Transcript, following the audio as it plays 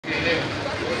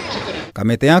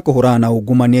Kamĩtĩ ya kũhũrana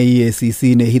ungumania EACC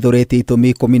nĩ hithũrĩtie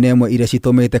itũmi 11 iria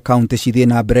citumĩte kaunti cithiĩ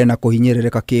na mbere na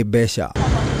kũhinyĩrĩrĩka kĩmbeca.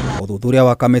 Ũthuthuria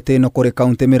wa kamĩtĩ ĩno kũrĩ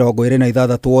kaunti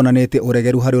 26 wonanĩtie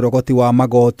ũregeru harĩ ũrogoti wa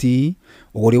magoti,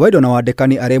 ũgũri wa indo na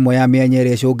wandĩkani arĩ ĩmwe ya mĩanya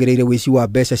ĩrĩa ĩcũngĩrĩirie ũici wa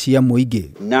mbeca cia mũingĩ.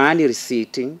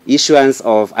 Non-receipting, issuance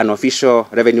of unofficial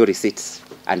revenue receipts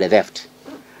and theft.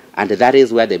 And that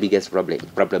is where the biggest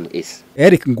problem is.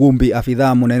 Eric Ngumbi,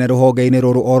 afithaa munene rũhonge-inĩ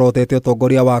rũrũ, orotete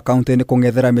ũtongoria wa kaunti nĩ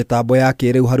kũng'ethera mĩtambo ya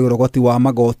kĩrĩu harĩ ũrogoti wa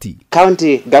magoti.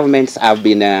 County governments have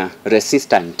been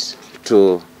resistant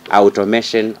to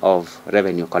automation of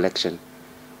revenue collection.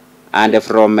 And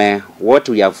from what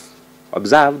we have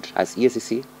observed as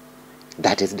EACC,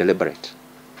 that is deliberate.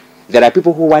 There are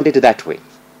people who want it that way.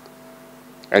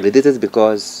 And this is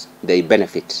because they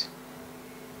benefit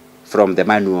from the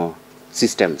manual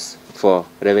systems for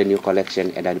revenue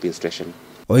collection and administration.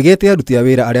 Oigĩte aruti a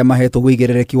wĩra arĩa mahetwo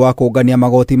wĩigĩrĩrĩki wa kũngania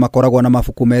magoti makoragwo na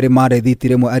mabuku merĩ ma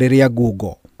rĩthiti rĩmwe arĩ rĩa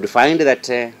ngungo. We find that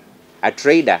a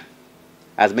trader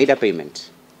has made a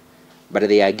payment, but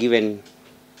they are given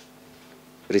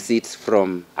receipts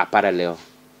from a parallel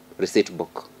receipt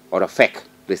book or a fake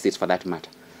receipt for that matter.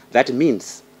 That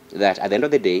means that at the end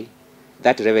of the day,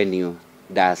 that revenue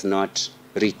does not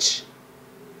reach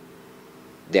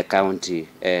the county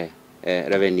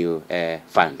revenue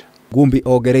fund. Ngumbi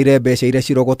ongereire mbeca iria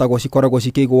cirogotagwo cikoragwo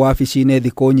cikĩigwo wabici-inĩ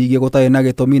thikũ nyingĩ gũtarĩ na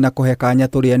gĩtũmi na kũhe kanya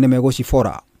tũrĩa nĩme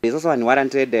gũcibora. There is also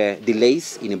unwarranted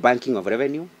delays in banking of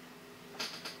revenue.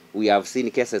 We have seen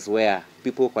cases where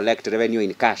people collect revenue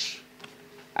in cash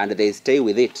and they stay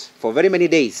with it for very many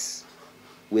days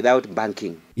without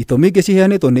banking. Itũmi ingĩ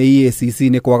ciheanĩtwo nĩ EACC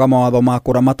nĩ kwaga mawatho ma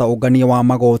kũramata ũngania wa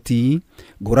magoti,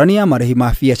 ngũrani ya marĩhi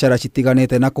ma biacara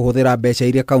citiganĩte na kũhũthĩra mbeca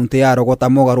iria kaunti ya rogota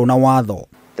mũgarũ na watho.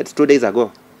 That's 2 days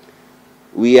ago.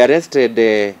 We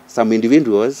arrested some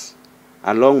individuals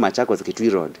along Machakos Kitui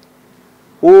Road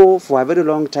who for a very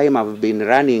long time have been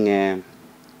running an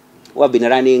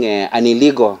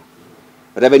illegal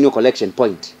revenue collection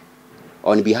point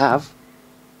on behalf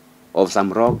of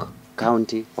some rogue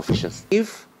county officials.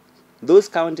 If those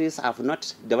counties have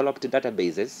not developed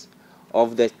databases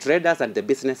of the traders and the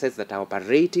businesses that are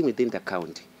operating within the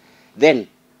county, then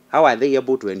how are they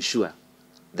able to ensure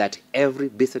that every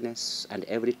business and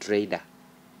every trader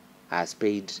has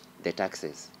paid the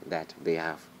taxes that they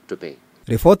have to pay?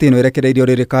 Riboti ĩno ĩrekereirio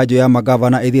rĩrĩ kanjũ ya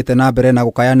magavana ĩthiĩte na mbere na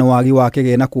gũkayana wagi wa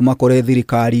kĩgĩna kuma kũrĩ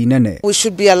thirikari nene. We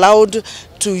should be allowed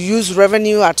to use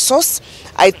revenue at source.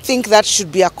 I think that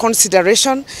should be a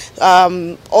consideration,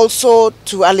 also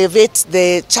to alleviate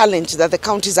the challenge that the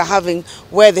counties are having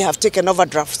where they have taken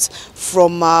overdrafts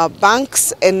from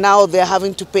banks and now they're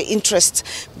having to pay interest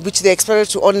which they expected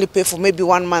to only pay for maybe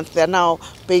 1 month. They're now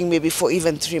paying maybe for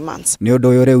even 3 months. Nĩ ũndũ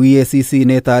ũyũ rĩu EACC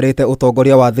nĩ ĩtarĩte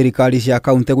ũtongoria wa thirikari cia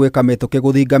kaunti gwĩka mĩtũkĩ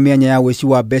gũthinga mĩanya ya ũici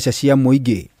wa mbeca cia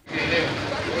mũingĩ.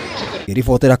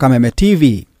 Iribotera Kameme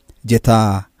TV,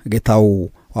 Jeta Gĩtaũ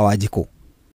wa Wanjikũ.